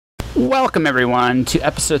Welcome everyone to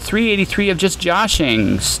episode 383 of Just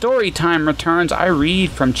Joshing. Storytime returns. I read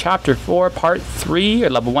from chapter 4, part 3, or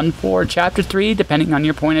level 1-4, chapter 3, depending on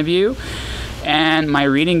your point of view. And my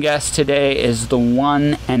reading guest today is the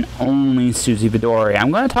one and only Suzy Vadori. I'm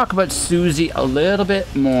going to talk about Suzy a little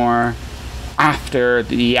bit more after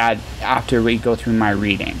we go through my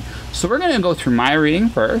reading. So we're going to go through my reading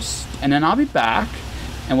first, and then I'll be back,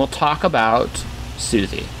 and we'll talk about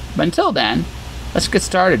Suzy. But until then, let's get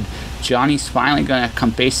started. Johnny's finally going to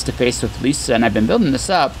come face to face with Lisa, and I've been building this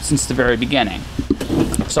up since the very beginning.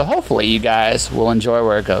 So hopefully you guys will enjoy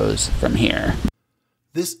where it goes from here.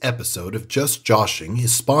 This episode of Just Joshing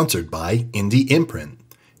is sponsored by Indie Imprint.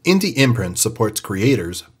 Indie Imprint supports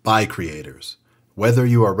creators by creators. Whether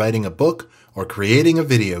you are writing a book or creating a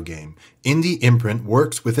video game, Indie Imprint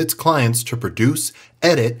works with its clients to produce,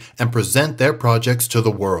 edit, and present their projects to the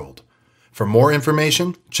world. For more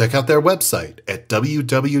information, check out their website at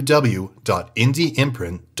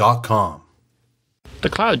www.indieimprint.com. The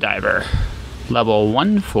Cloud Diver, Level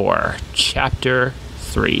 1-4, Chapter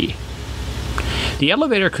 3. The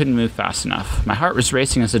elevator couldn't move fast enough. My heart was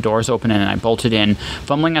racing as the doors opened and I bolted in,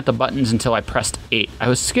 fumbling at the buttons until I pressed 8. I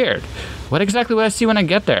was scared. What exactly would I see when I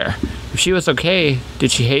get there? If she was okay,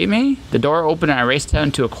 did she hate me? The door opened and I raced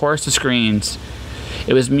down to a chorus of screams.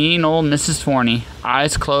 It was mean old Mrs. Forney.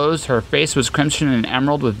 Eyes closed, her face was crimson and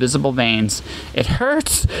emerald with visible veins. It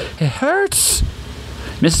hurts! It hurts!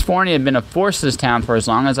 Mrs. Forney had been a force in this town for as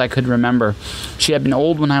long as I could remember. She had been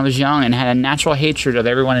old when I was young and had a natural hatred of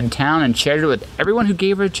everyone in town and shared it with everyone who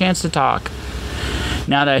gave her a chance to talk.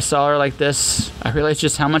 Now that I saw her like this, I realized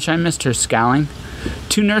just how much I missed her, scowling.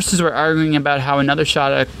 2 nurses were arguing about how another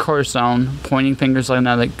shot at cortisone, pointing fingers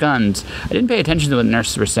like guns. I didn't pay attention to what the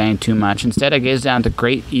nurses were saying too much. Instead, I gazed down at the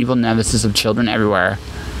great evil nemesis of children everywhere.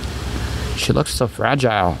 She looked so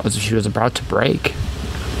fragile, as if she was about to break.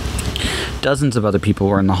 Dozens of other people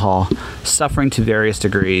were in the hall, suffering to various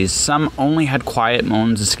degrees. Some only had quiet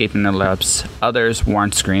moans escaping their lips. Others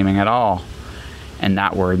weren't screaming at all. And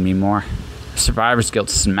that worried me more. Survivor's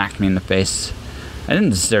guilt smacked me in the face. I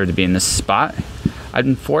didn't deserve to be in this spot. I'd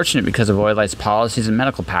been fortunate because of Oilight's policies and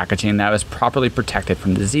medical packaging that I was properly protected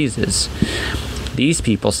from diseases. These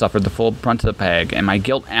people suffered the full brunt of the peg, and my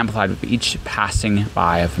guilt amplified with each passing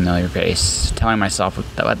by a familiar face, telling myself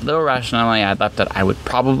that with little rationality I had left that I would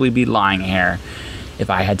probably be lying here. If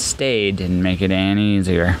I had stayed, didn't make it any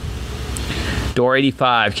easier. Door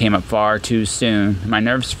 85 came up far too soon, my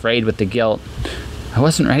nerves frayed with the guilt. I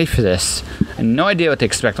wasn't ready for this. I had no idea what to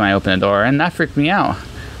expect when I opened the door, and that freaked me out.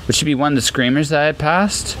 Would she be one of the screamers that I had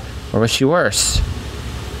passed? Or was she worse?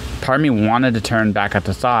 Part of me wanted to turn back at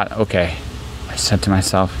the thought. Okay, I said to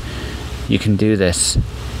myself, you can do this.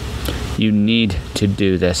 You need to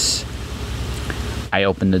do this. I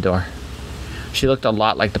opened the door. She looked a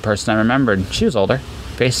lot like the person I remembered. She was older,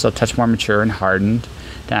 face still a touch more mature and hardened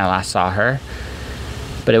than I last saw her.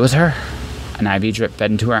 But it was her. An IV drip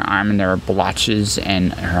fed into her arm and there were blotches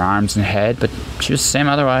in her arms and head, but she was the same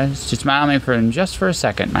otherwise. She smiled at me just for a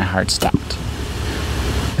second. My heart stopped.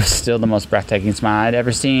 It was still the most breathtaking smile I'd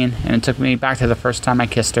ever seen, and it took me back to the first time I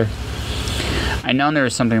kissed her. I'd known there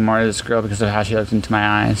was something more to this girl because of how she looked into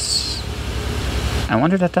my eyes. I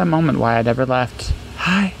wondered at that moment why I'd ever left.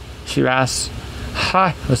 Hi, she rasped.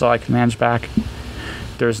 Hi, was all I could manage back.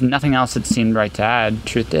 There was nothing else that seemed right to add.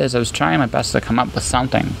 Truth is, I was trying my best to come up with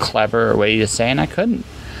something clever or witty to say, and I couldn't.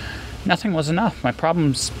 Nothing was enough. My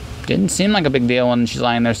problems didn't seem like a big deal when she's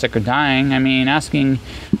lying there sick or dying. I mean, asking,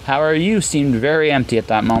 how are you, seemed very empty at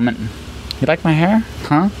that moment. You like my hair?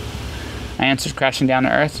 Huh? I answered, crashing down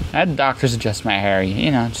to earth. I had doctors adjust my hair,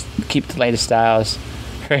 just keep the latest styles.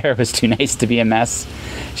 Her hair was too nice to be a mess.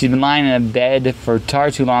 She'd been lying in a bed for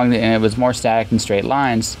far too long, and it was more static than straight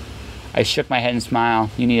lines. I shook my head and smiled.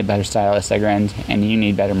 You need a better stylist, I grinned, and you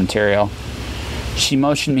need better material. She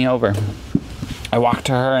motioned me over. I walked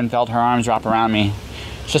to her and felt her arms wrap around me.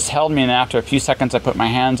 She just held me, and after a few seconds I put my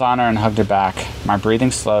hands on her and hugged her back. My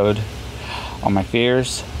breathing slowed. All my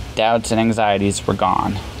fears, doubts, and anxieties were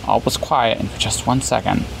gone. All was quiet, and for just 1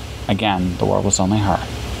 second, again, the world was only her.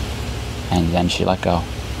 And then she let go.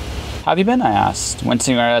 How have you been? I asked,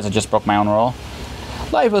 wincing as I just broke my own rule.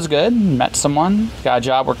 Life was good. Met someone. Got a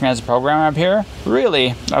job working as a programmer up here.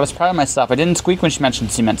 Really, I was proud of myself. I didn't squeak when she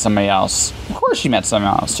mentioned she met somebody else. Of course she met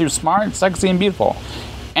someone else. She was smart, sexy, and beautiful.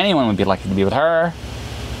 Anyone would be lucky to be with her.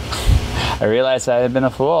 I realized I had been a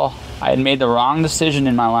fool. I had made the wrong decision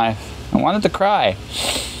in my life. I wanted to cry.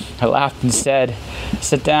 I laughed instead.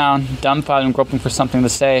 Sit down, dumbfounded and groping for something to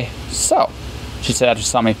say. So, she said after she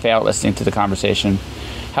saw me fail listening to the conversation.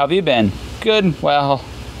 How have you been? Good, well...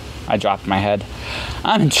 I dropped my head.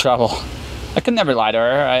 I'm in trouble. I could never lie to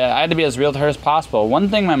her. I had to be as real to her as possible. One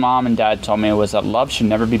thing my mom and dad told me was that love should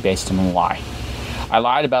never be based on a lie. I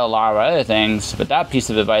lied about a lot of other things, but that piece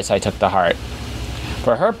of advice I took to heart.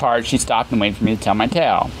 For her part, she stopped and waited for me to tell my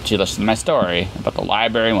tale. She listened to my story about the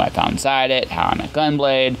library and what I found inside it, how I met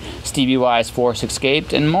Gunblade, Stevie Y's force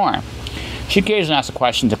escaped, and more. She occasionally asked a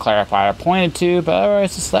question to clarify or pointed to, but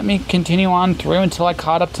otherwise just let me continue on through until I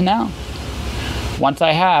caught up to now. Once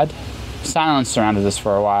I had, silence surrounded us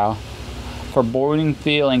for a while. A foreboding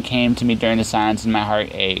feeling came to me during the silence and my heart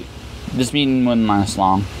ached. This meeting wouldn't last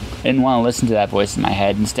long. I didn't want to listen to that voice in my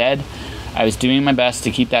head. Instead, I was doing my best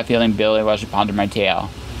to keep that feeling building while she pondered my tale.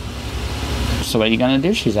 So what are you going to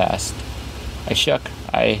do, she's asked. I shook.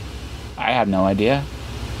 I have no idea.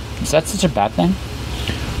 Is that such a bad thing?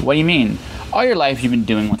 What do you mean? All your life you've been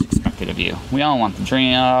doing what's expected of you. We all want the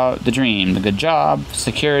dream, the good job,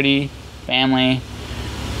 security, family.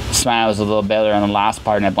 The smile was a little better on the last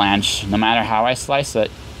part, and I blanched. No matter how I slice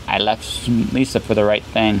it, I left Lisa for the right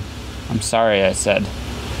thing. I'm sorry, I said.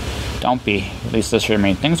 Don't be, Lisa assured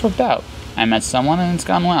me. Things worked out. I met someone and it's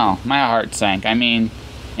gone well. My heart sank. I mean,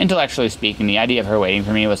 intellectually speaking, the idea of her waiting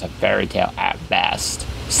for me was a fairy tale at best.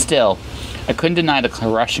 Still, I couldn't deny the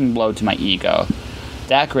crushing blow to my ego.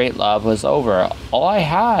 That great love was over. All I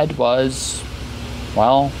had was,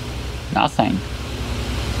 well, nothing.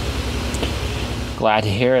 Glad to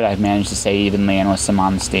hear it, I've managed to say evenly and with some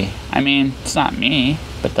honesty. I mean, it's not me,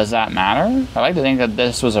 but does that matter? I like to think that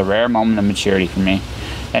this was a rare moment of maturity for me.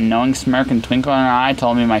 That knowing smirk and twinkle in her eye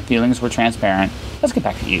told me my feelings were transparent. Let's get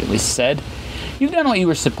back to you, Lisa said. You've done what you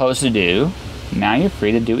were supposed to do. Now you're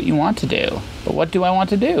free to do what you want to do. But what do I want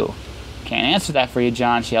to do? Can't answer that for you,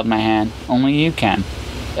 John, she held my hand. Only you can.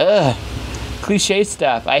 Ugh. Cliche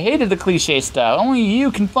stuff. I hated the cliche stuff. Only you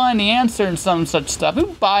can find the answer in some such stuff.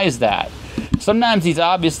 Who buys that? Sometimes these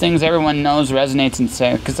obvious things everyone knows resonates and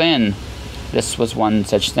sinks in. This was one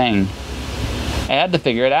such thing. I had to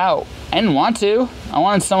figure it out. I didn't want to. I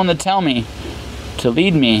wanted someone to tell me. To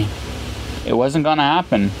lead me. It wasn't gonna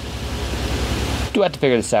happen. Do I have to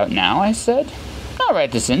figure this out now? I said. Not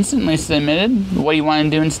right this instant, Lisa admitted. What do you want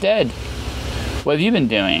to do instead? What have you been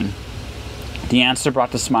doing? The answer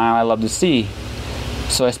brought the smile I love to see.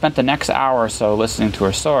 So I spent the next hour or so listening to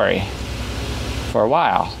her story. For a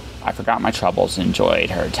while, I forgot my troubles and enjoyed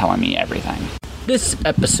her telling me everything. This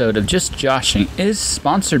episode of Just Joshing is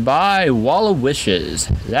sponsored by Wall of Wishes.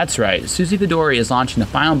 That's right, Suzy Vadori is launching the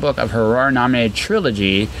final book of her Aurora-nominated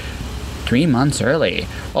trilogy 3 months early.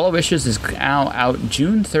 Wall of Wishes is now out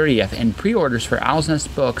June 30th, and pre-orders for Owl's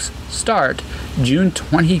Nest Books start June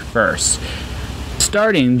 21st.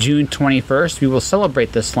 Starting June 21st, we will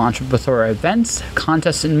celebrate this launch with our events,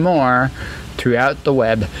 contests, and more throughout the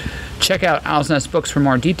web. Check out Owl's Nest Books for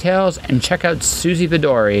more details, and check out Suzy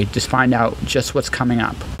Vadori to find out just what's coming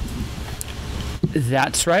up.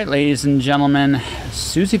 That's right, ladies and gentlemen.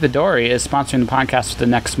 Suzy Vadori is sponsoring the podcast for the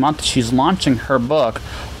next month. She's launching her book,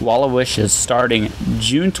 Wall of Wishes, starting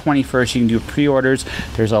June 21st. You can do pre-orders.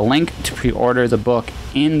 There's a link to pre-order the book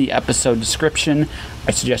in the episode description.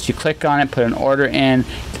 I suggest you click on it, put an order in.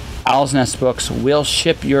 Owl's Nest Books will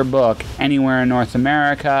ship your book anywhere in North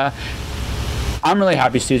America. I'm really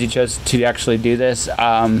happy Suzy chose to actually do this.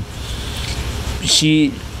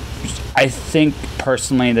 I think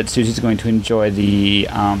personally that Suzy's going to enjoy the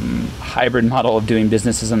hybrid model of doing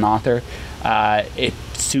business as an author. It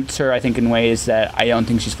suits her, I think, in ways that I don't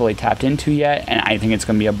think she's fully tapped into yet, and I think it's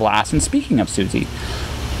going to be a blast. And speaking of Suzy,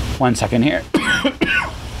 one second here.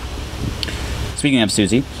 Speaking of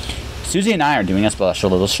Suzy, Suzy and I are doing a special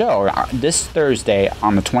little show. This Thursday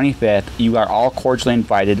on the 25th, you are all cordially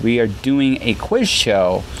invited. We are doing a quiz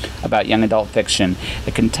show about young adult fiction.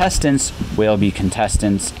 The contestants will be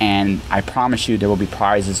contestants, and I promise you there will be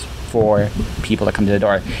prizes for people that come to the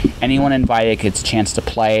door. Anyone invited gets a chance to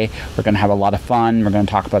play. We're going to have a lot of fun. We're going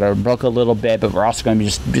to talk about our book a little bit, but we're also going to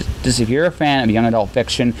be just if you're a fan of young adult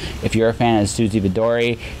fiction, if you're a fan of Suzy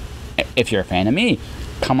Vadori, if you're a fan of me,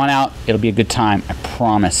 come on out. It'll be a good time. I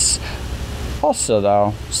promise. Also,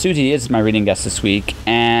 though, Suzy is my reading guest this week,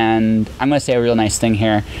 and I'm going to say a real nice thing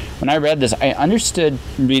here. When I read this, I understood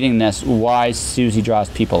reading this why Suzy draws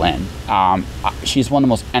people in. She's one of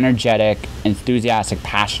the most energetic, enthusiastic,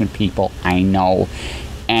 passionate people I know,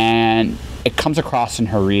 and it comes across in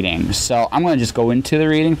her reading. So I'm going to just go into the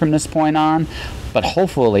reading from this point on, but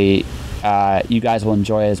hopefully you guys will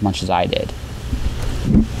enjoy it as much as I did.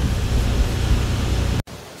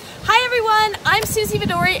 I'm Suzy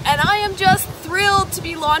Vadori, and I am just thrilled to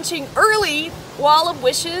be launching early Wall of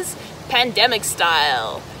Wishes pandemic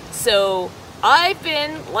style. So I've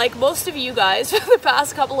been, like most of you guys, for the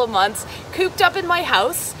past couple of months, cooped up in my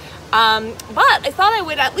house. But I thought I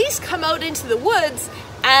would at least come out into the woods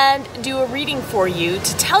and do a reading for you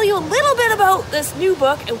to tell you a little bit about this new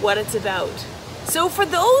book and what it's about. So for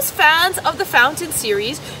those fans of the Fountain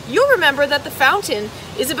series, you'll remember that the Fountain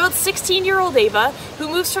is about 16-year-old Ava who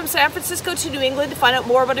moves from San Francisco to New England to find out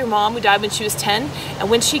more about her mom who died when she was 10. And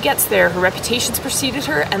when she gets there, her reputation's preceded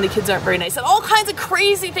her and the kids aren't very nice. And all kinds of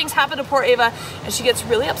crazy things happen to poor Ava and she gets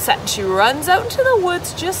really upset and she runs out into the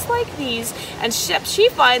woods just like these and she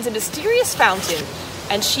finds a mysterious fountain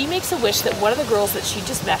and she makes a wish that one of the girls that she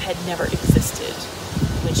just met had never existed.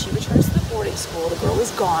 When she returns to the boarding school, the girl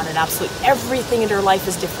is gone and absolutely everything in her life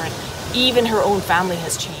is different. Even her own family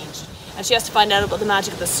has changed. And she has to find out about the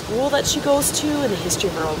magic of the school that she goes to and the history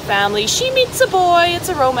of her own family. She meets a boy, it's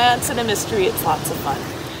a romance and a mystery, it's lots of fun.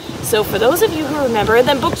 So for those of you who remember, and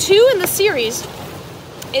then book 2 in the series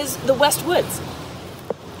is The West Woods.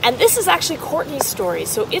 And this is actually Courtney's story.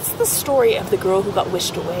 So it's the story of the girl who got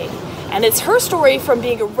wished away. And it's her story from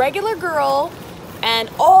being a regular girl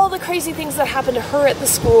and all the crazy things that happened to her at the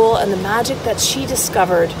school and the magic that she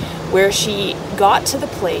discovered where she got to the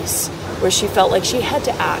place where she felt like she had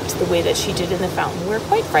to act the way that she did in the fountain, where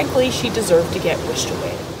quite frankly she deserved to get wished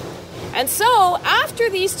away. And so after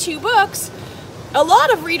these 2 books, a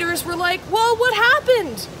lot of readers were like, well, what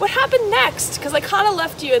happened? What happened next? Because I kind of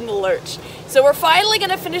left you in the lurch. So we're finally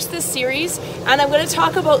going to finish this series and I'm going to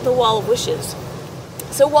talk about the Wall of Wishes.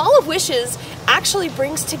 So Wall of Wishes actually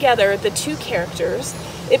brings together the 2 characters.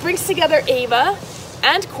 It brings together Ava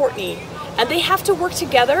and Courtney, and they have to work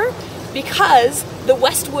together because the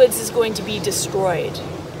West Woods is going to be destroyed.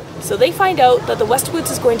 So they find out that the West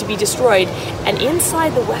Woods is going to be destroyed, and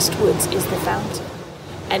inside the West Woods is the fountain.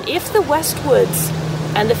 And if the West Woods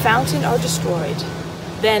and the fountain are destroyed,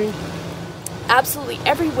 then absolutely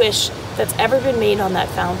every wish that's ever been made on that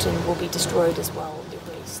fountain will be destroyed as well,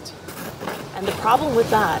 erased. And the problem with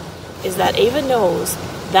that is that Ava knows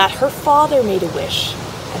that her father made a wish,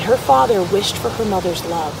 and her father wished for her mother's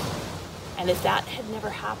love. And if that had never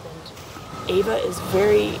happened, Ava is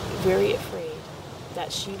very, very afraid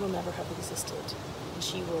that she will never have existed, and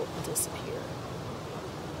she will disappear.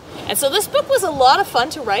 And so this book was a lot of fun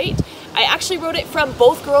to write. I actually wrote it from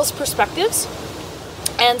both girls' perspectives.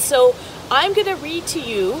 And so I'm going to read to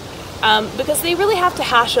you, because they really have to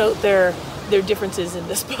hash out their differences in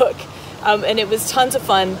this book. And it was tons of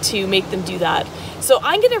fun to make them do that. So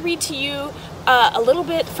I'm going to read to you a little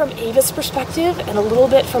bit from Ava's perspective and a little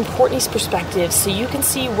bit from Courtney's perspective so you can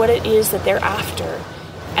see what it is that they're after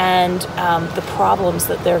and the problems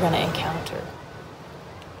that they're going to encounter.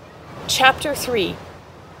 Chapter 3.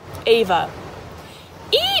 Ava.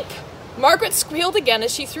 Eep! Margaret squealed again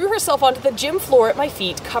as she threw herself onto the gym floor at my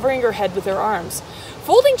feet, covering her head with her arms.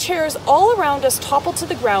 Folding chairs all around us toppled to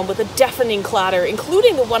the ground with a deafening clatter,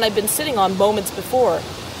 including the one I'd been sitting on moments before.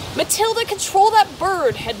 Matilda, control that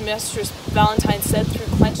bird, Headmistress Valentine said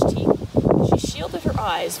through clenched teeth. She shielded her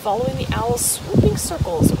eyes, following the owl's swooping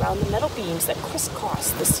circles around the metal beams that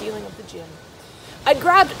crisscrossed the ceiling of the gym. I'd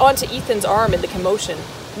grabbed onto Ethan's arm in the commotion.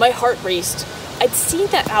 My heart raced. I'd seen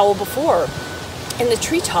that owl before, in the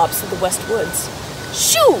treetops of the West Woods.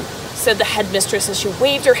 Shoo! Said the headmistress as she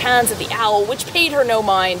waved her hands at the owl, which paid her no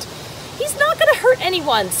mind. He's not going to hurt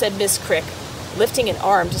anyone, said Miss Crick, lifting an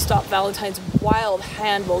arm to stop Valentine's wild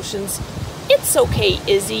hand motions. It's okay,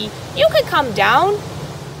 Izzy. You can come down.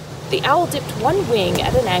 The owl dipped one wing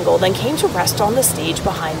at an angle, then came to rest on the stage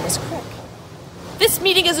behind Miss Crick. This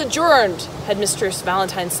meeting is adjourned, Headmistress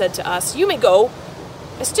Valentine said to us. You may go.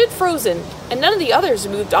 I stood frozen, and none of the others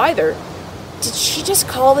moved either. Did she just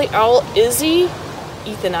call the owl Izzy?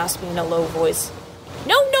 Ethan asked me in a low voice.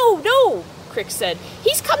 No, Crick said.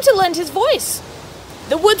 He's come to lend his voice.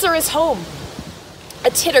 The woods are his home. A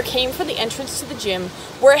titter came from the entrance to the gym,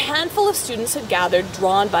 where a handful of students had gathered,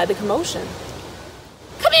 drawn by the commotion.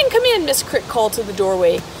 Come in, Miss Crick called to the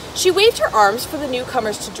doorway. She waved her arms for the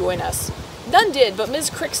newcomers to join us. None did, but Miss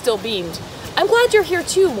Crick still beamed. I'm glad you're here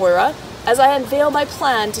too, Moira, as I unveil my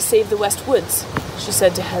plan to save the West Woods, she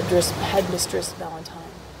said to Headmistress Valentine.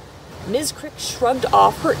 Ms. Crick shrugged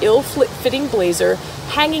off her ill-fitting blazer,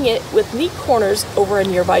 hanging it with neat corners over a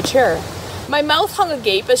nearby chair. My mouth hung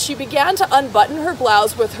agape as she began to unbutton her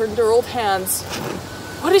blouse with her knurled hands.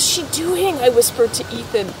 What is she doing? I whispered to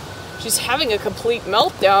Ethan. She's having a complete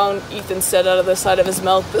meltdown, Ethan said out of the side of his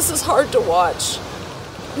mouth. This is hard to watch.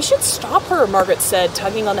 We should stop her, Margaret said,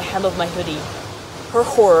 tugging on the hem of my hoodie. Her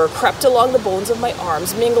horror crept along the bones of my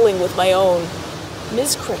arms, mingling with my own.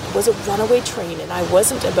 Ms. Crick was a runaway train, and I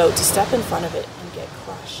wasn't about to step in front of it and get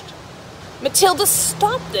crushed. Matilda,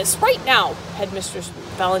 stop this right now! Headmistress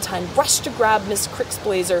Valentine rushed to grab Miss Crick's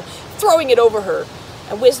blazer, throwing it over her.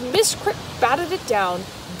 And when Miss Crick batted it down,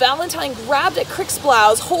 Valentine grabbed at Crick's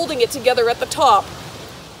blouse, holding it together at the top.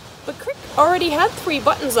 But Crick already had 3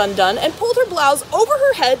 buttons undone and pulled her blouse over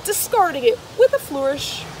her head, discarding it with a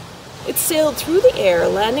flourish. It sailed through the air,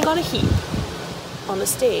 landing on a heap on the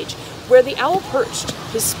stage, where the owl perched,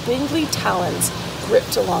 his spindly talons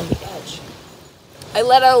gripped along the edge. I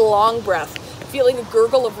let out a long breath, feeling a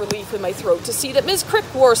gurgle of relief in my throat to see that Ms. Crick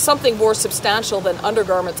wore something more substantial than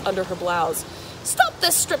undergarments under her blouse. "Stop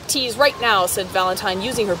this striptease right now," said Valentine,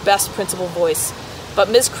 using her best principal voice. But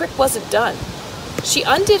Ms. Crick wasn't done. She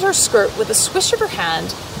undid her skirt with a swish of her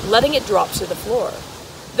hand, letting it drop to the floor.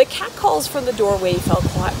 The catcalls from the doorway fell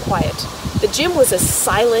quiet. The gym was as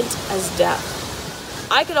silent as death.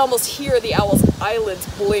 I could almost hear the owl's eyelids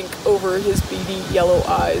blink over his beady yellow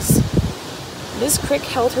eyes. Ms. Crick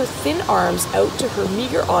held her thin arms out to her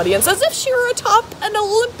meager audience as if she were atop an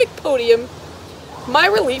Olympic podium. My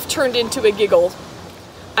relief turned into a giggle.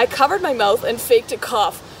 I covered my mouth and faked a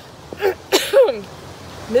cough.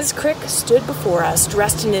 Ms. Crick stood before us,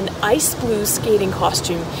 dressed in an ice blue skating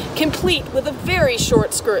costume, complete with a very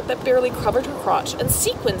short skirt that barely covered her crotch and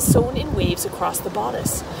sequins sewn in waves across the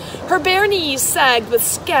bodice. Her bare knees sagged with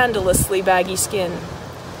scandalously baggy skin.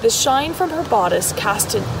 The shine from her bodice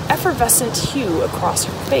cast an effervescent hue across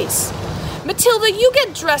her face. "Matilda, you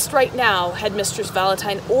get dressed right now," Headmistress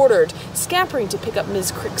Valentine ordered, scampering to pick up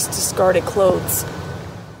Ms. Crick's discarded clothes.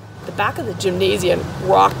 The back of the gymnasium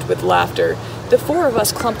rocked with laughter. The 4 of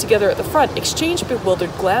us clumped together at the front, exchanged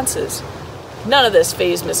bewildered glances. None of this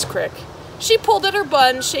fazed Miss Crick. She pulled at her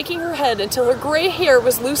bun, shaking her head until her gray hair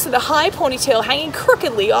was loose in a high ponytail hanging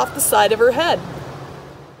crookedly off the side of her head.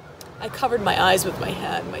 I covered my eyes with my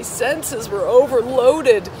hand. My senses were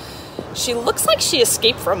overloaded. "She looks like she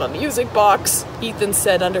escaped from a music box," Ethan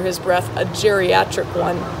said under his breath, a geriatric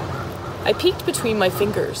one. I peeked between my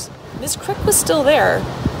fingers. Miss Crick was still there,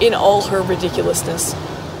 in all her ridiculousness.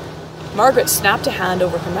 Margaret snapped a hand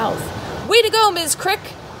over her mouth. "Way to go, Ms.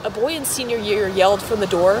 Crick!" A boy in senior year yelled from the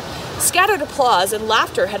door. Scattered applause and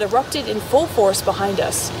laughter had erupted in full force behind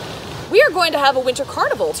us. "We are going to have a winter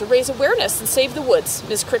carnival to raise awareness and save the woods,"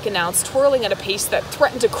 Ms. Crick announced, twirling at a pace that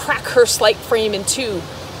threatened to crack her slight frame in 2.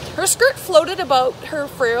 Her skirt floated about her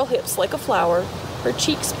frail hips like a flower, her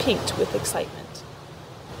cheeks pinked with excitement.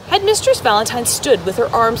 Headmistress Valentine stood with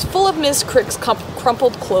her arms full of Miss Crick's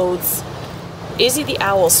crumpled clothes. Izzy the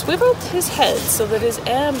Owl swiveled his head so that his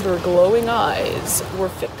amber glowing eyes were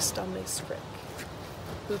fixed on Miss Crick,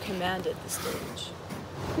 who commanded the stage.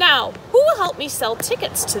 "Now, who will help me sell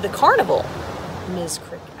tickets to the carnival?" Ms.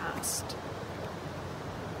 Crick asked.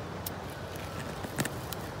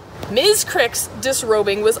 Ms. Crick's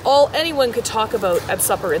disrobing was all anyone could talk about at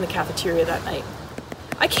supper in the cafeteria that night.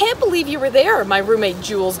 "I can't believe you were there," my roommate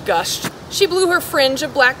Jules gushed. She blew her fringe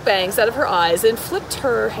of black bangs out of her eyes and flipped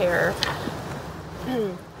her hair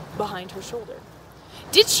behind her shoulder.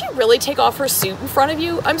 "Did she really take off her suit in front of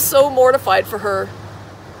you? I'm so mortified for her."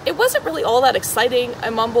 "It wasn't really all that exciting," I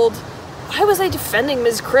mumbled. Why was I defending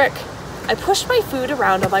Ms. Crick? I pushed my food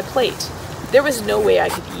around on my plate. There was no way I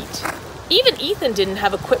could eat. Even Ethan didn't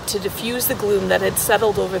have a quip to diffuse the gloom that had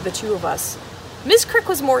settled over the 2 of us. Ms. Crick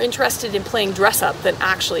was more interested in playing dress-up than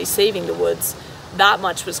actually saving the woods. That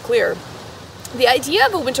much was clear. The idea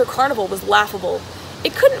of a winter carnival was laughable.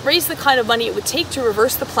 It couldn't raise the kind of money it would take to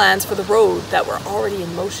reverse the plans for the road that were already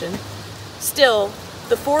in motion. Still,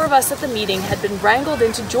 the 4 of us at the meeting had been wrangled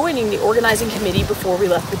into joining the organizing committee before we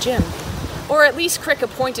left the gym. Or at least Crick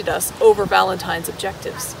appointed us over Valentine's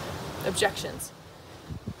objections.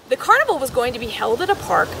 The carnival was going to be held at a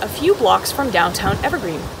park a few blocks from downtown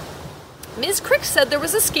Evergreen. Ms. Crick said there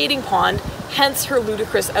was a skating pond, hence her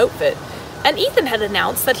ludicrous outfit, and Ethan had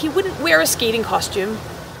announced that he wouldn't wear a skating costume.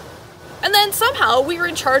 And then somehow we were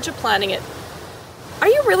in charge of planning it. "Are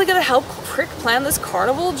you really going to help Crick plan this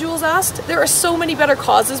carnival?" Jules asked. "There are so many better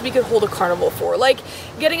causes we could hold a carnival for, like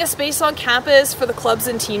getting a space on campus for the clubs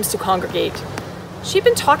and teams to congregate." She'd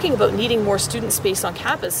been talking about needing more student space on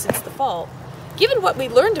campus since the fall. Given what we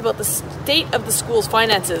learned about the state of the school's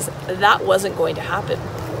finances, that wasn't going to happen.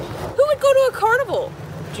 "Who would go to a carnival?"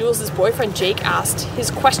 Jules' boyfriend Jake asked,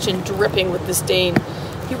 his question dripping with disdain.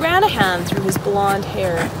 He ran a hand through his blonde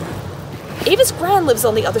hair. "Avis Gran lives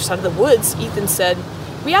on the other side of the woods," Ethan said.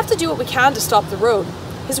 "We have to do what we can to stop the road."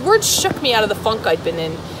 His words shook me out of the funk I'd been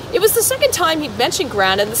in. It was the second time he'd mentioned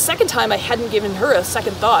Gran, and the second time I hadn't given her a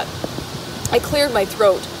second thought. I cleared my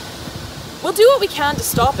throat. "We'll do what we can to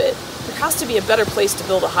stop it. There has to be a better place to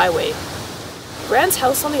build a highway." Gran's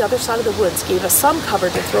house on the other side of the woods gave us some cover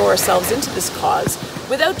to throw ourselves into this cause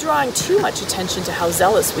without drawing too much attention to how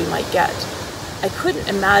zealous we might get. I couldn't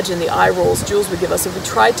imagine the eye rolls Jules would give us if we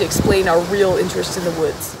tried to explain our real interest in the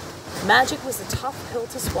woods. Magic was a tough pill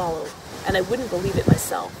to swallow, and I wouldn't believe it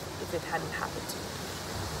myself if it hadn't happened to me.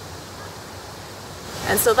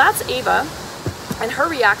 And so that's Ava and her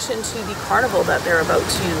reaction to the carnival that they're about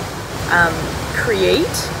to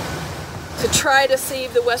create to try to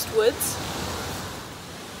save the West Woods.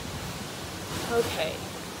 Okay.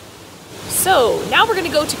 So now we're going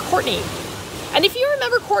to go to Courtney. And if you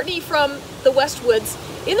remember Courtney from the West Woods,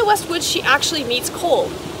 in the West Woods she actually meets Cole.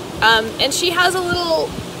 And she has a little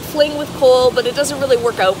fling with Cole, but it doesn't really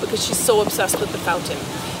work out because she's so obsessed with the fountain.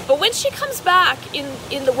 But when she comes back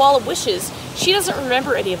in the Wall of Wishes, she doesn't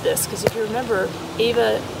remember any of this, because if you remember,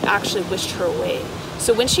 Ava actually wished her away.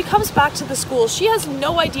 So when she comes back to the school, she has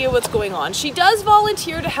no idea what's going on. She does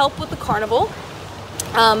volunteer to help with the carnival,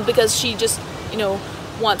 because she just,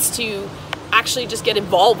 wants to actually just get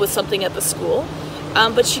involved with something at the school.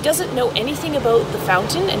 But she doesn't know anything about the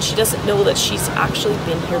fountain, and she doesn't know that she's actually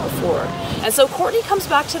been here before. And so Courtney comes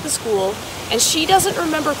back to the school, and she doesn't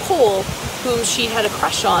remember Cole, whom she had a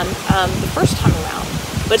crush on the first time around.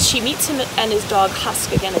 But she meets him and his dog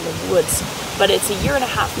Husk again in the woods. But it's a year and a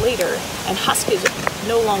half later, and Husk is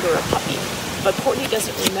no longer a puppy. But Courtney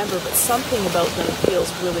doesn't remember, but something about them feels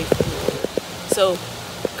really familiar. So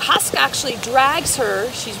Husk actually drags her,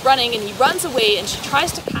 she's running, and he runs away, and she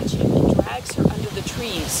tries to catch him and drags her under the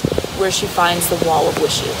trees where she finds the Wall of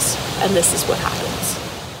Wishes. And this is what happens.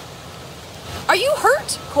 "Are you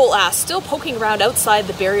hurt?" Cole asked, still poking around outside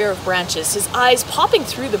the barrier of branches, his eyes popping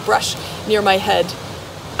through the brush near my head.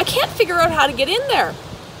 "I can't figure out how to get in there."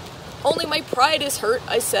 "Only my pride is hurt,"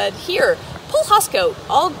 I said. "Here, pull Husk out.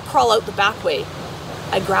 I'll crawl out the back way."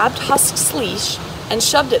 I grabbed Husk's leash and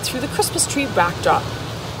shoved it through the Christmas tree backdrop.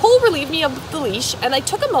 Cole relieved me of the leash, and I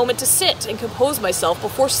took a moment to sit and compose myself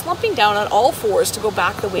before slumping down on all fours to go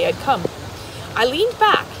back the way I'd come. I leaned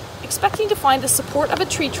back, expecting to find the support of a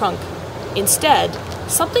tree trunk. Instead,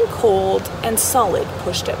 something cold and solid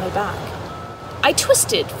pushed at my back. I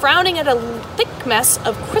twisted, frowning at a thick mess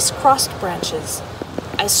of crisscrossed branches.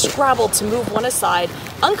 I scrabbled to move one aside,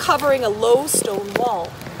 uncovering a low stone wall.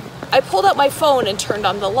 I pulled out my phone and turned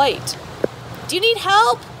on the light. "Do you need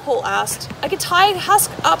help?" Cole asked. "I could tie Husk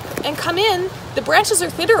up and come in. The branches are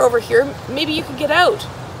thinner over here. Maybe you could get out."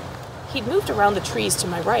 He'd moved around the trees to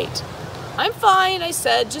my right. "I'm fine," I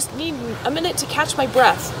said. "Just need a minute to catch my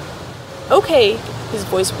breath." "Okay." His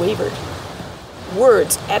voice wavered.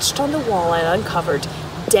 Words etched on the wall I uncovered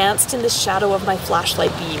danced in the shadow of my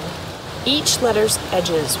flashlight beam, each letter's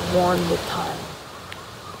edges worn with time.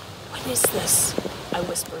 "What is this?" I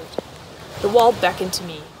whispered. The wall beckoned to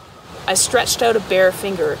me. I stretched out a bare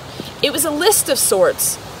finger. It was a list of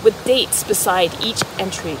sorts, with dates beside each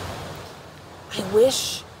entry. "I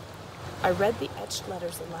wish..." I read the etched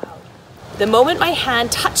letters aloud. The moment my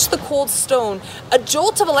hand touched the cold stone, a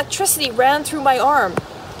jolt of electricity ran through my arm.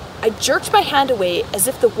 I jerked my hand away as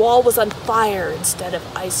if the wall was on fire instead of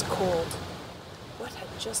ice cold. What had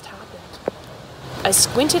just happened? I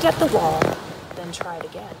squinted at the wall, then tried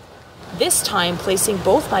again, this time placing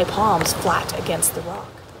both my palms flat against the rock.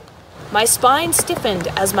 My spine stiffened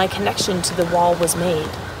as my connection to the wall was made.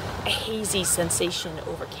 A hazy sensation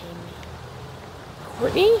overcame me.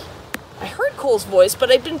 "Courtney?" I heard Cole's voice,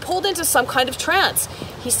 but I'd been pulled into some kind of trance.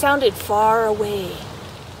 He sounded far away.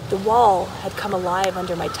 The wall had come alive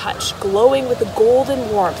under my touch, glowing with a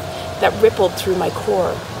golden warmth that rippled through my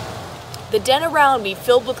core. The den around me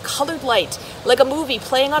filled with colored light, like a movie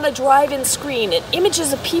playing on a drive-in screen, and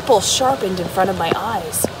images of people sharpened in front of my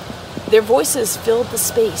eyes. Their voices filled the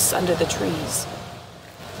space under the trees.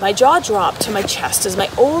 My jaw dropped to my chest as my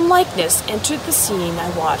own likeness entered the scene I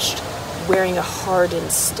watched, wearing a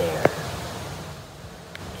hardened stare.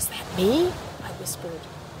 "Is that me?" I whispered.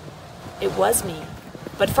 It was me,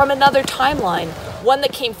 but from another timeline, one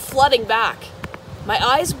that came flooding back. My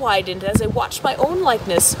eyes widened as I watched my own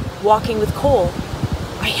likeness walking with Cole.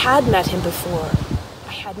 I had met him before.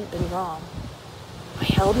 I hadn't been wrong. I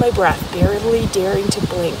held my breath, barely daring to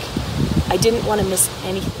blink. I didn't want to miss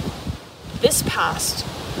anything. This past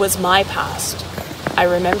was my past. I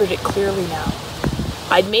remembered it clearly now.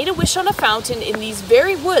 I'd made a wish on a fountain in these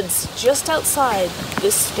very woods just outside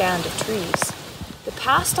this stand of trees. The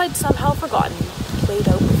past I'd somehow forgotten played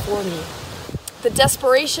out before me. The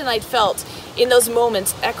desperation I'd felt in those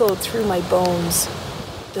moments echoed through my bones.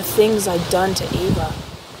 The things I'd done to Ava,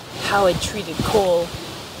 how I'd treated Cole.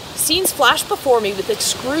 Scenes flashed before me with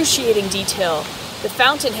excruciating detail. The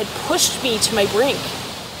fountain had pushed me to my brink.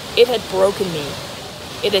 It had broken me.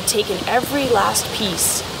 It had taken every last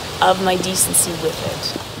piece of my decency with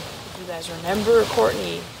it. If you guys remember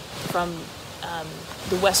Courtney from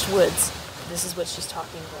the West Woods, this is what she's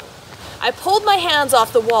talking about. I pulled my hands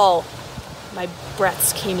off the wall. My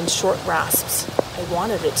breaths came in short rasps. I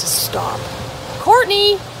wanted it to stop.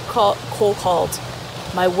 "Courtney!" Cole called.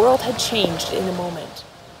 My world had changed in a moment.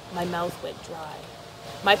 My mouth went dry.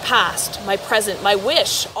 My past, my present, my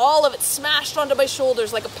wish, all of it smashed onto my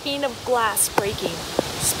shoulders like a pane of glass breaking,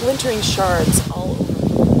 splintering shards all over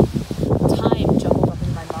me. Time jumbled up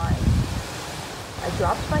in my mind. I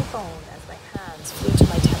dropped my phone as my hands flew to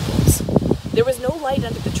my temples. There was no light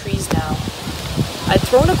under the trees now. I'd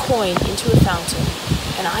thrown a coin into a fountain,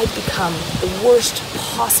 and I'd become the worst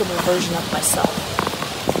possible version of myself.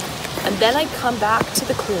 And then I'd come back to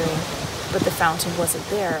the clearing, but the fountain wasn't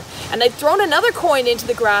there. And I'd thrown another coin into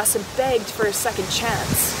the grass and begged for a second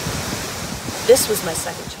chance. This was my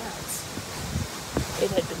second chance.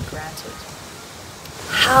 It had been granted.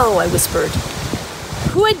 How? I whispered.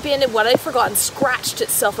 Who I'd been and what I'd forgotten scratched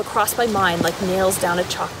itself across my mind like nails down a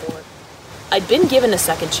chalkboard. I'd been given a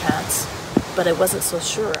second chance, but I wasn't so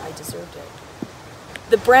sure I deserved it.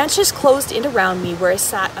 The branches closed in around me where I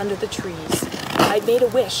sat under the trees. I'd made a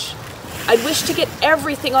wish. I'd wished to get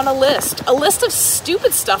everything on a list of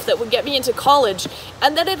stupid stuff that would get me into college,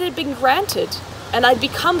 and then it had been granted, and I'd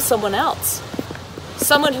become someone else.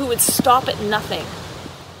 Someone who would stop at nothing.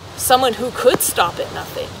 Someone who could stop at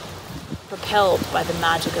nothing, propelled by the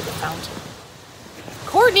magic of the fountain.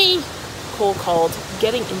 "Courtney!" Cole called,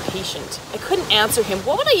 getting impatient. I couldn't answer him.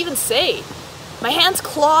 What would I even say? My hands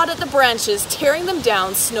clawed at the branches, tearing them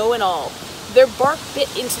down, snow and all. Their bark bit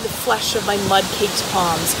into the flesh of my mud-caked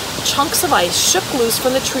palms. Chunks of ice shook loose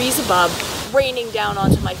from the trees above, raining down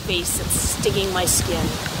onto my face and stinging my skin.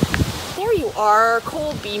 "There you are,"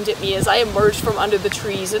 Cole beamed at me as I emerged from under the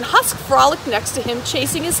trees, and Husk frolicked next to him,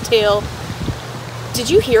 chasing his tail. "Did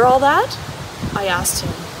you hear all that?" I asked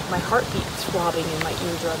him, my heartbeat throbbing in my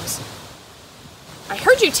eardrums. "I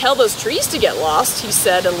heard you tell those trees to get lost," he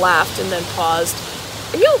said and laughed and then paused.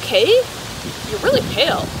 "Are you okay? You're really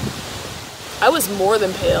pale." I was more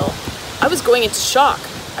than pale. I was going into shock.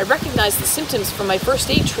 I recognized the symptoms from my first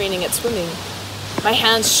aid training at swimming. My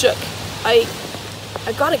hands shook. I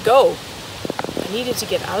gotta go. I needed to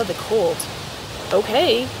get out of the cold.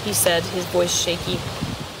 "Okay," he said, his voice shaky.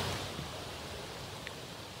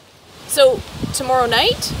 "So, tomorrow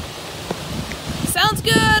night?" "Sounds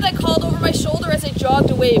good," I called over my shoulder as I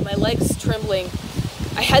jogged away, my legs trembling.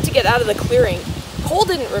 I had to get out of the clearing. Cole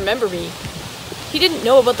didn't remember me. He didn't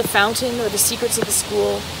know about the fountain or the secrets of the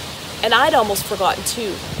school, and I'd almost forgotten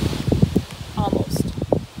too. Almost.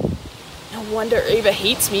 "No wonder Ava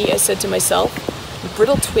hates me," I said to myself.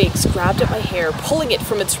 Brittle twigs grabbed at my hair, pulling it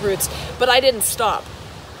from its roots, but I didn't stop.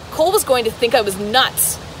 Cole was going to think I was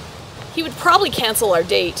nuts. He would probably cancel our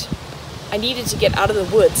date. I needed to get out of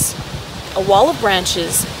the woods. A wall of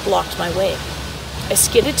branches blocked my way. I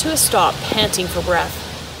skidded to a stop, panting for breath.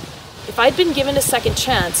 If I'd been given a second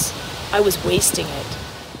chance, I was wasting it.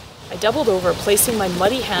 I doubled over, placing my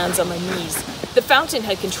muddy hands on my knees. The fountain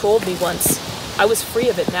had controlled me once. I was free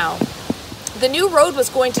of it now. The new road was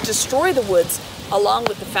going to destroy the woods, along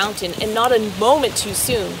with the fountain, and not a moment too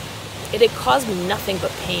soon. It had caused me nothing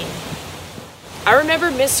but pain. I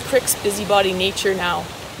remember Miss Crick's busybody nature now.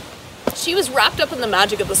 She was wrapped up in the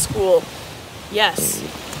magic of the school. Yes,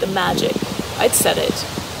 the magic. I'd said it,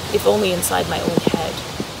 if only inside my own head.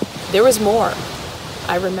 There was more.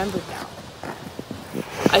 I remembered now.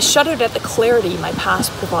 I shuddered at the clarity my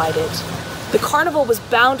past provided. The carnival was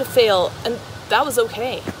bound to fail, and that was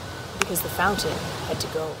okay, because the fountain had to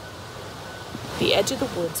go. The edge of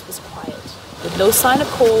the woods was quiet, with no sign of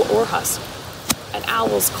Cole or Husk. An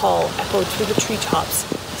owl's call echoed through the treetops,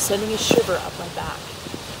 sending a shiver up my back.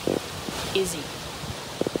 Izzy.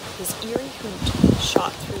 His eerie hoot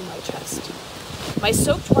shot through my chest. My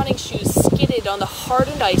soaked running shoes skidded on the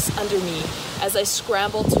hardened ice under me as I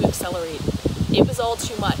scrambled to accelerate. It was all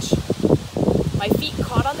too much. My feet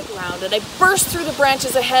caught on the ground and I burst through the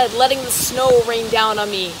branches ahead, letting the snow rain down on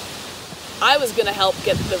me. I was going to help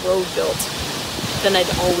get the road built. Then I'd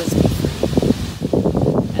always be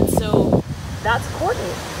free. And so, that's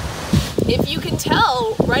Courtney. If you can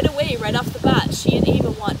tell right away, right off the bat, she and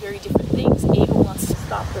Ava want very different things. Ava wants to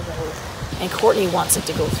stop the road, and Courtney wants it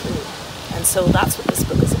to go through. And so that's what this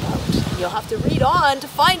book is about. You'll have to read on to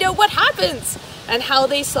find out what happens and how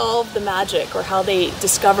they solve the magic, or how they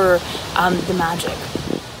discover the magic.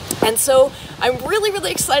 And so I'm really,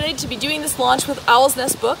 really excited to be doing this launch with Owl's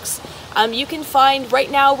Nest Books. You can find, right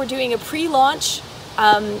now we're doing a pre-launch,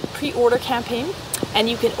 pre-order campaign, and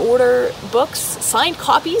you can order books, signed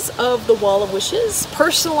copies of The Wall of Wishes,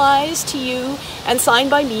 personalized to you and signed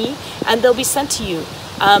by me, and they'll be sent to you.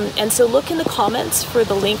 And so look in the comments for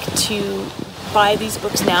the link to buy these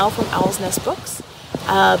books now from Owl's Nest Books.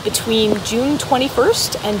 between June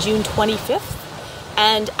 21st and June 25th.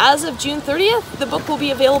 And as of June 30th, the book will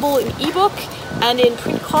be available in ebook and in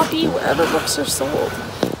print copy wherever books are sold.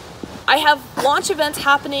 I have launch events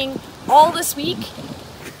happening all this week,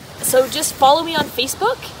 so just follow me on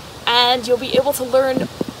Facebook and you'll be able to learn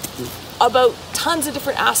about tons of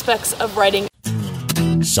different aspects of writing.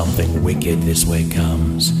 Something wicked this way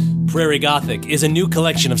comes. Prairie Gothic is a new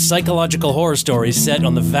collection of psychological horror stories set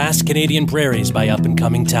on the vast Canadian prairies by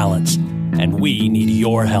up-and-coming talents. And we need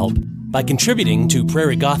your help. By contributing to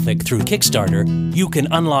Prairie Gothic through Kickstarter, you can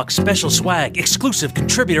unlock special swag, exclusive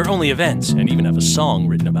contributor-only events, and even have a song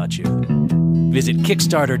written about you. Visit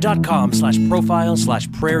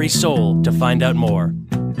kickstarter.com/profile/prairie soul to find out more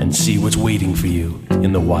and see what's waiting for you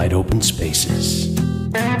in the wide open spaces.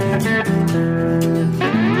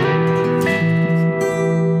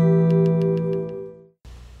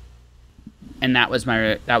 And that was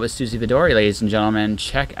Suzy Vadori, ladies and gentlemen.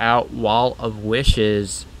 Check out Wall of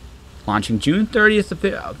Wishes, launching June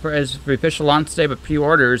 30th for official launch day, but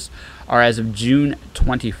pre-orders are as of June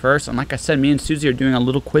 21st. And like I said, me and Suzy are doing a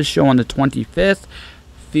little quiz show on the 25th.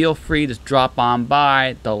 Feel free to drop on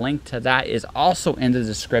by. The link to that is also in the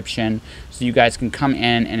description, so you guys can come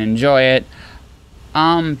in and enjoy it.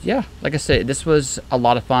 Yeah, like I said, this was a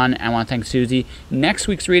lot of fun. I want to thank Suzy. Next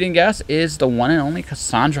week's reading guest is the one and only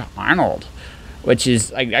Cassandra Arnold, which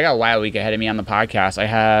is, I got a wild week ahead of me on the podcast. I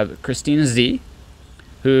have Christina Z,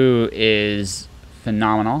 who is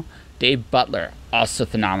phenomenal. Dave Butler, also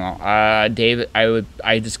phenomenal. Dave,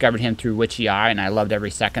 I discovered him through Witchy Eye, and I loved every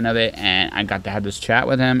second of it, and I got to have this chat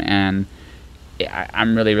with him, and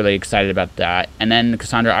I'm really, really excited about that. And then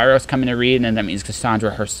Cassandra Iros coming to read, and that means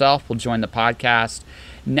Cassandra herself will join the podcast.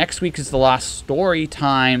 Next week is the last story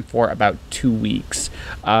time for about 2 weeks.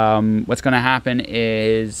 What's going to happen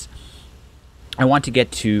is I want to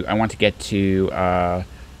get to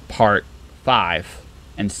part 5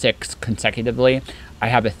 and 6 consecutively. I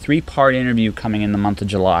have a 3-part interview coming in the month of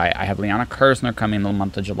July. I have Liana Kersner coming in the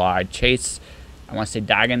month of July. Chase, I want to say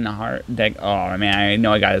Dagan Nahar. Oh man, I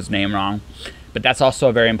know I got his name wrong. But that's also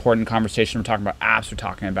a very important conversation. We're talking about apps. We're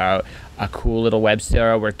talking about a cool little web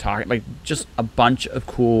series. We're talking just a bunch of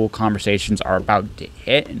cool conversations are about to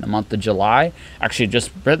hit in the month of July. Actually, just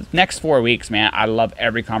for the next 4 weeks, man, I love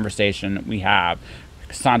every conversation we have.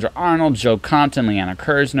 Cassandra Arnold, Joe Compton, Liana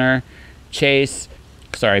Kersner, Chase.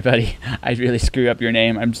 Sorry, buddy. I really screwed up your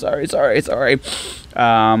name. I'm sorry. Man,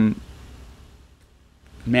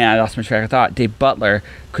 I lost my track of thought. Dave Butler,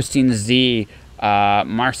 Christina Z,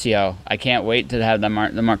 Marcio. I can't wait to have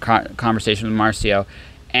the conversation with Marcio.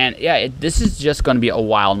 And yeah, this is just going to be a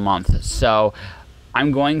wild month. So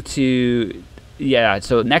I'm going to,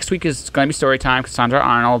 so next week is going to be story time, Cassandra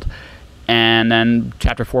Arnold. And then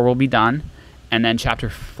chapter 4 will be done. And then chapter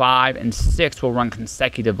 5 and 6 will run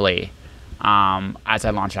consecutively as I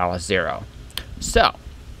launch Alice Zero. So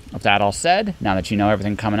with that all said, now that you know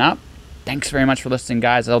everything coming up, thanks very much for listening,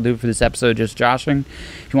 guys. That'll do it for this episode of Just Joshing.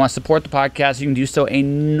 If you want to support the podcast, you can do so a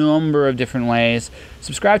number of different ways.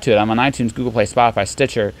 Subscribe to it. I'm on iTunes, Google Play, Spotify,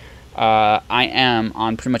 Stitcher. I am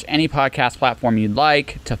on pretty much any podcast platform you'd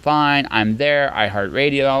like to find. I'm there.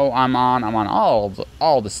 iHeartRadio, I'm on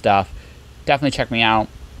all the stuff. Definitely check me out.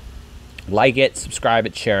 Like it, subscribe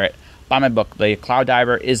it, share it. Buy my book. The Cloud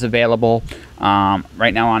Diver is available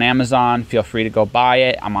right now on Amazon. Feel free to go buy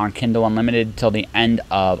it. I'm on Kindle Unlimited till the end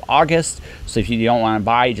of August. So if you don't want to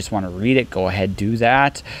buy, you just want to read it, go ahead, do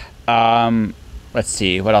that. Let's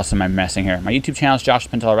see. What else am I missing here? My YouTube channel is Josh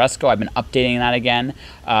Pantalleresco. I've been updating that again.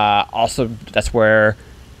 Also, that's where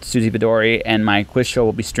Suzy Vadori and my quiz show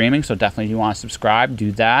will be streaming. So definitely if you want to subscribe,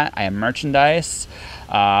 do that. I have merchandise.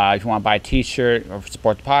 If you want to buy a t-shirt or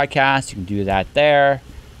support the podcast, you can do that there.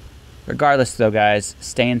 Regardless, though, guys,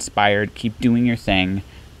 stay inspired, keep doing your thing,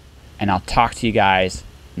 and I'll talk to you guys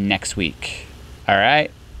next week. All right?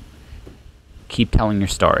 Keep telling your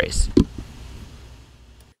stories.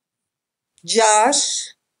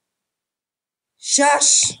 Josh.